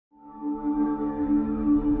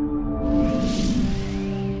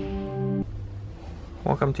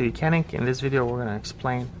Welcome to YOUCANIC. In this video we're going to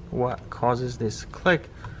explain what causes this click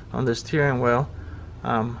on the steering wheel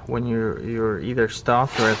when you're either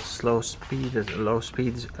stopped or at slow speed, at low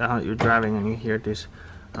speeds you're driving, and you hear this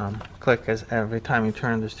click as every time you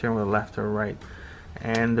turn the steering wheel left or right.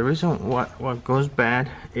 And the reason what goes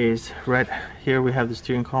bad is right here we have the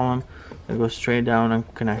steering column that goes straight down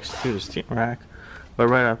and connects to the steering rack, but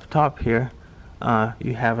right up top here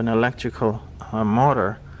you have an electrical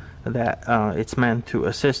motor that it's meant to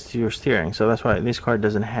assist your steering. So that's why this car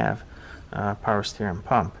doesn't have power steering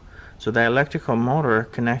pump. So the electrical motor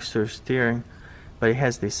connects to your steering, but it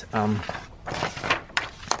has this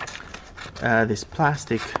this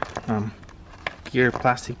plastic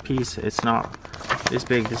plastic piece. It's not this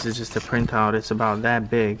big. This is just a printout. It's about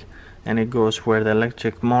that big, and it goes where the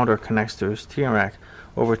electric motor connects to your steering rack.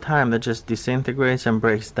 Over time that just disintegrates and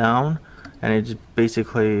breaks down, and it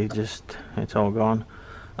basically it's all gone.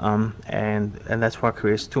 And that's what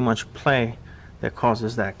creates too much play that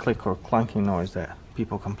causes that click or clunking noise that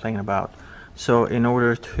people complain about. So in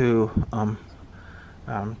order to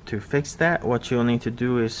fix that, what you'll need to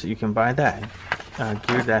do is you can buy that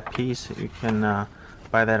gear, that piece. You can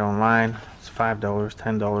buy that online. It's $5,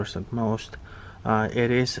 $10 at most. It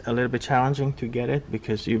is a little bit challenging to get it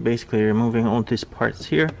because you're basically removing all these parts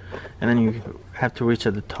here, and then you have to reach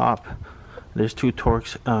at the top. There's two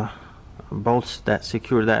Torx bolts that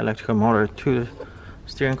secure that electrical motor to the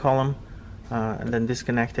steering column, and then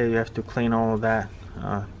disconnected. You have to clean all of that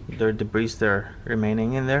the debris that are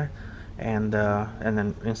remaining in there, and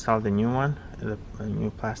then install the new one, the new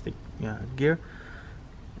plastic gear,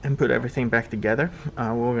 and put everything back together.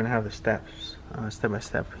 We're gonna have the steps step by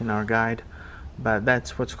step in our guide, but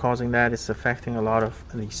that's what's causing that. It's affecting a lot of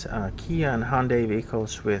these Kia and Hyundai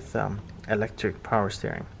vehicles with electric power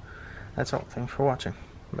steering. That's all. Thanks for watching.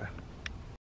 Bye.